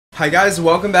Hi guys,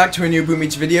 welcome back to a new Boom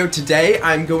Beach video. Today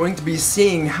I'm going to be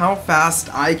seeing how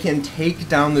fast I can take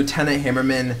down Lieutenant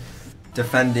Hammerman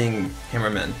defending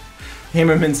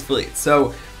Hammerman's fleet.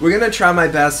 So we're gonna try my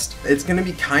best. It's gonna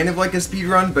be kind of like a speed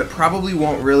run, but probably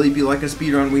won't really be like a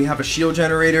speed run. We have a shield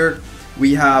generator,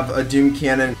 we have a doom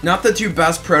cannon. Not the two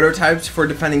best prototypes for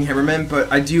defending Hammerman,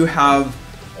 but I do have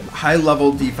high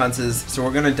level defenses, so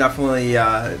we're gonna definitely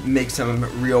make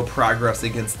some real progress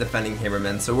against defending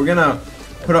Hammerman. So we're gonna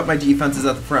put up my defenses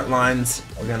at the front lines.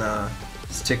 We're gonna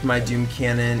stick my doom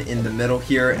cannon in the middle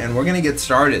here, and we're gonna get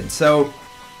started. So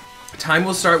time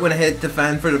will start when I hit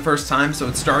defend for the first time, so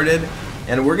it started,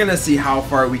 and we're gonna see how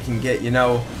far we can get. You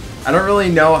know, I don't really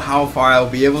know how far I'll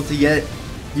be able to get.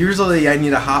 Usually I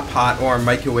need a hot pot or a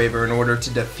microwaver in order to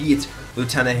defeat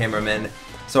Lieutenant Hammerman.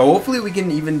 So hopefully we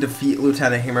can even defeat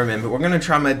Lieutenant Hammerman, but we're gonna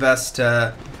try my best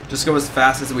to just go as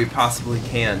fast as we possibly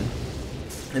can.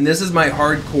 And this is my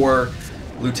hardcore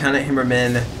Lieutenant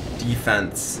Hammerman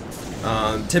defense.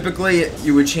 Typically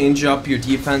you would change up your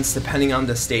defense depending on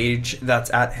the stage that's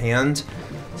at hand,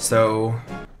 so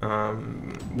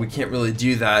we can't really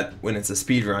do that when it's a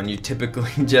speed run. You typically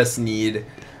just need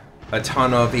a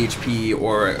ton of HP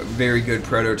or very good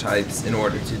prototypes in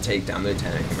order to take down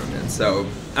Lieutenant Hammerman. So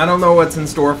I don't know what's in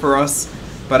store for us,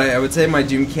 but I would say my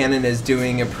doom cannon is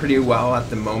doing pretty well at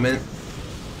the moment,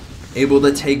 able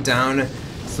to take down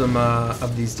some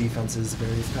of these defenses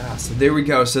very fast. So there we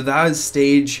go. So that is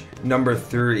stage number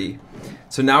 3.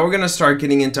 So now we're gonna start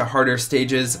getting into harder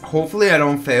stages. Hopefully I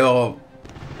don't fail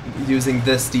using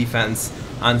this defense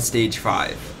on stage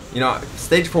 5. You know,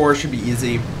 stage 4 should be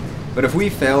easy, but if we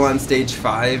fail on stage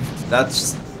 5,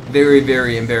 that's very,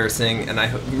 very embarrassing, and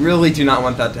I really do not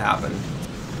want that to happen.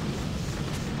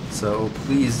 So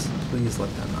please, please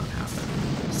let that not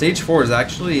happen. Stage 4 is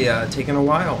actually taking a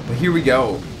while, but here we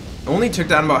go. Only took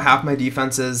down about half my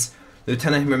defenses.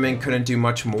 Lieutenant Hammerman couldn't do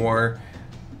much more,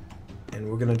 and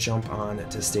we're gonna jump on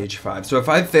to stage 5. So if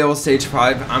I fail stage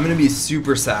 5, I'm gonna be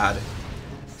super sad.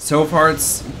 So far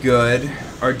it's good.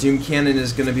 Our doom cannon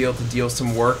is gonna be able to deal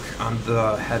some work on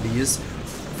the heavies.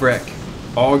 Frick,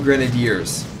 all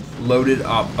grenadiers loaded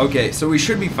up. Okay, so we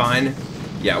should be fine.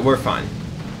 Yeah, we're fine.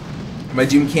 My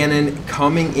doom cannon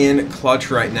coming in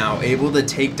clutch right now, able to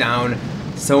take down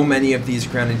so many of these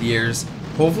grenadiers.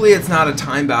 Hopefully it's not a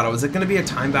time battle. Is it going to be a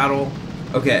time battle?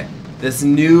 Okay, this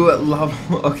new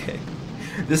level, okay.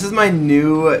 This is my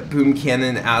new boom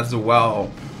cannon as well.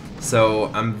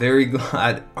 So I'm very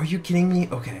glad. Are you kidding me?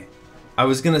 Okay. I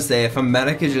was going to say, if a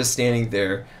medic is just standing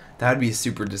there, that'd be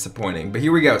super disappointing. But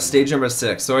here we go, stage number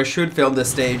 6. So I should fail this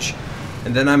stage,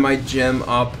 and then I might gem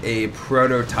up a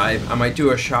prototype. I might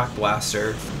do a shock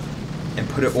blaster and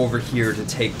put it over here to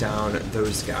take down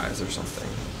those guys or something.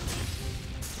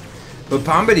 But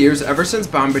Bombardiers, ever since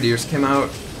Bombardiers came out,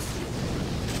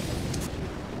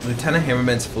 Lieutenant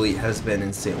Hammerman's fleet has been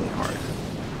insanely hard.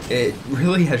 It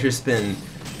really has just been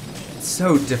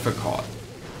so difficult.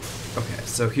 Okay,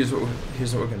 so here's what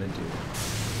we're gonna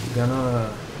do.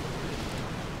 I'm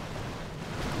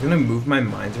gonna move my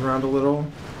mines around a little.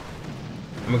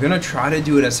 And we're gonna try to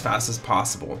do it as fast as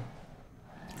possible.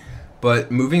 But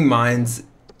moving mines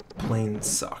plain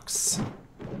sucks.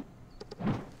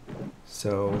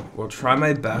 So we'll try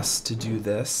my best to do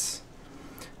this,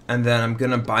 and then I'm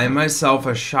gonna buy myself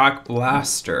a shock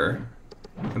blaster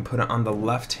and put it on the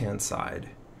left hand side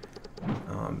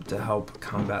to help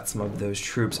combat some of those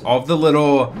troops. All of the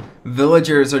little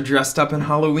villagers are dressed up in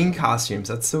Halloween costumes.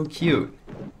 That's so cute.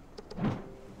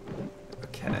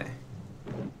 Okay,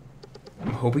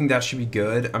 I'm hoping that should be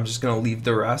good. I'm just gonna leave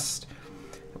the rest.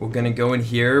 We're gonna go in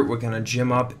here, we're gonna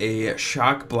gem up a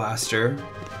shock blaster.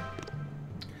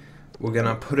 We're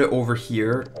gonna put it over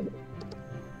here.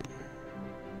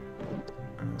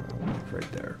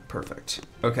 Right there. Perfect.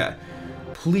 Okay.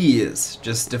 Please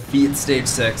just defeat stage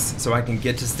 6 so I can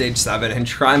get to stage 7 and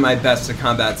try my best to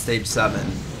combat stage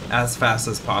 7 as fast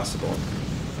as possible.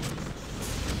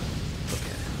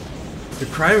 Okay. The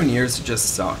Cryoneers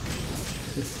just suck.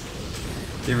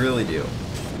 They really do.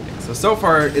 Okay, so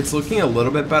far it's looking a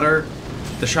little bit better.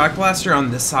 The shock blaster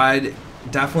on this side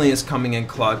definitely is coming in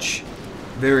clutch.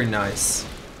 Very nice.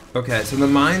 Okay, so the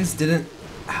mines didn't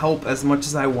help as much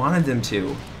as I wanted them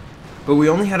to, but we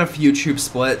only had a few troops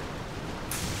split,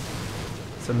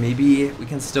 so maybe we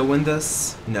can still win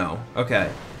this? No.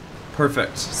 Okay,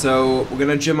 perfect. So we're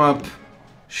gonna gem up.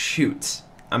 Shoot,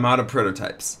 I'm out of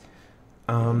prototypes.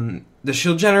 The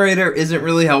shield generator isn't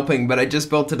really helping, but I just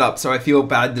built it up, so I feel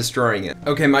bad destroying it.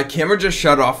 Okay, my camera just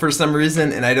shut off for some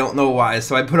reason, and I don't know why,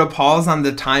 so I put a pause on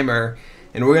the timer,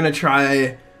 and we're gonna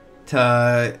try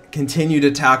to continue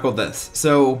to tackle this.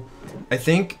 So I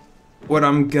think what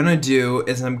I'm gonna do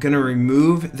is I'm gonna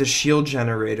remove the shield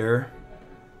generator,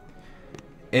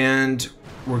 and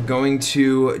we're going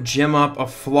to gem up a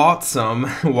Flotsam.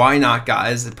 Why not,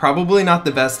 guys? Probably not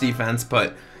the best defense,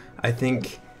 but I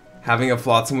think having a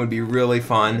Flotsam would be really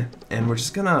fun. And we're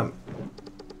just gonna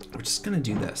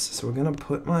do this. So we're gonna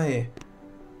put my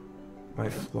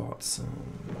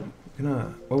Flotsam.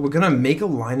 We're gonna make a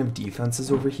line of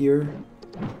defenses over here,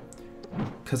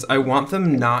 because I want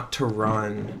them not to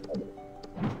run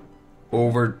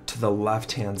over to the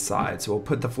left-hand side. So we'll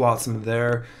put the Flotsam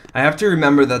there. I have to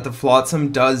remember that the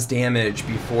Flotsam does damage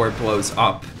before it blows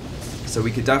up, so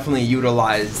we could definitely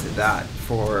utilize that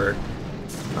for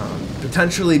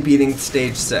potentially beating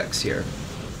stage 6 here.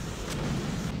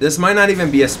 This might not even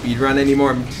be a speed run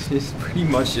anymore. It's pretty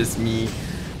much just me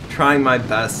trying my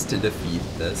best to defeat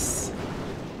this.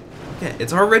 Okay,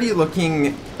 it's already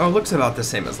looking, oh, it looks about the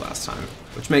same as last time,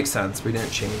 which makes sense. We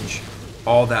didn't change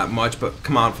all that much, but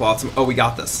come on, Flotsam. Oh, we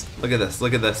got this. Look at this,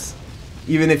 look at this.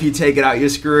 Even if you take it out, you're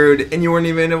screwed, and you weren't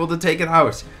even able to take it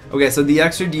out. Okay, so the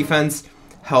extra defense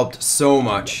helped so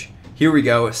much. Here we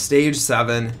go, stage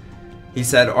 7. He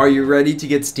said, are you ready to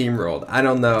get steamrolled? I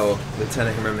don't know,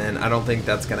 Lieutenant Hammerman. I don't think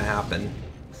that's gonna happen.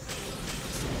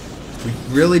 We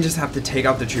really just have to take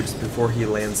out the troops before he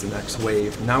lands the next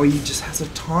wave. Now he just has a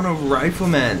ton of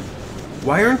riflemen.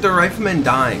 Why aren't the riflemen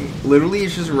dying? Literally,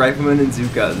 it's just riflemen and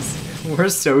Zookas. We're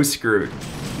so screwed.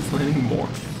 He's landing more.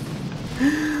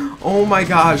 Oh my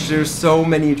gosh, there's so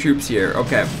many troops here.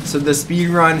 Okay, so the speed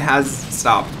run has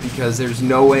stopped because there's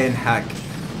no way in heck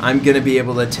I'm gonna be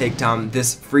able to take down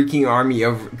this freaking army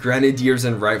of grenadiers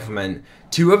and riflemen.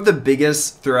 Two of the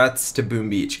biggest threats to Boom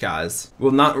Beach, guys.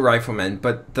 Well, not riflemen,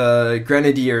 but the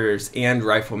grenadiers and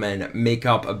riflemen make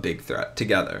up a big threat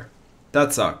together.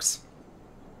 That sucks.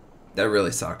 That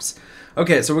really sucks.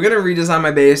 Okay, so we're gonna redesign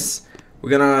my base.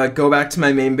 We're gonna go back to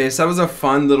my main base. That was a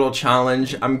fun little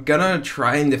challenge. I'm gonna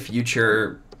try in the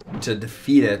future to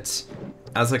defeat it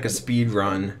as like a speed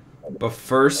run. But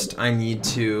first I need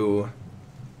to,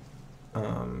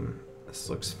 this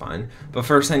looks fine. But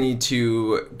first I need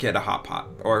to get a hot pot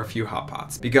or a few hot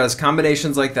pots, because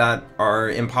combinations like that are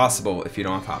impossible if you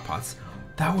don't have hot pots.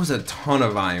 That was a ton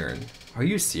of iron. Are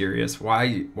you serious?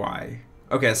 Why?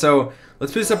 Okay, so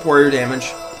let's boost up warrior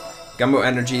damage, gumbo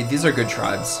energy. These are good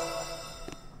tribes.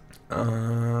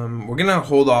 We're gonna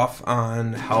hold off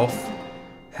on health,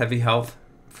 heavy health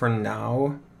for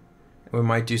now. We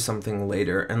might do something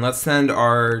later. And let's send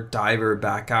our diver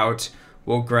back out.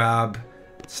 We'll grab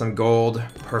some gold.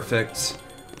 Perfect.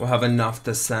 We'll have enough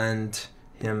to send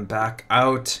him back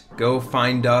out. Go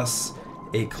find us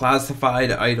a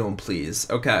classified item, please.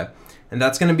 Okay. And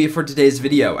that's gonna be it for today's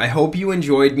video. I hope you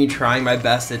enjoyed me trying my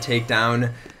best to take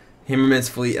down Hammerman's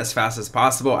fleet as fast as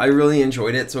possible. I really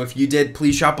enjoyed it, so if you did,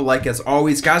 please drop a like. As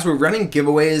always, guys, we're running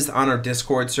giveaways on our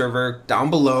Discord server down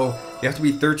below. You have to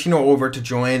be 13 or over to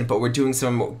join, but we're doing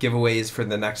some giveaways for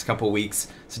the next couple weeks,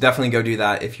 so definitely go do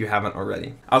that if you haven't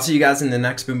already. I'll see you guys in the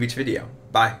next Boom Beach video.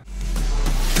 Bye.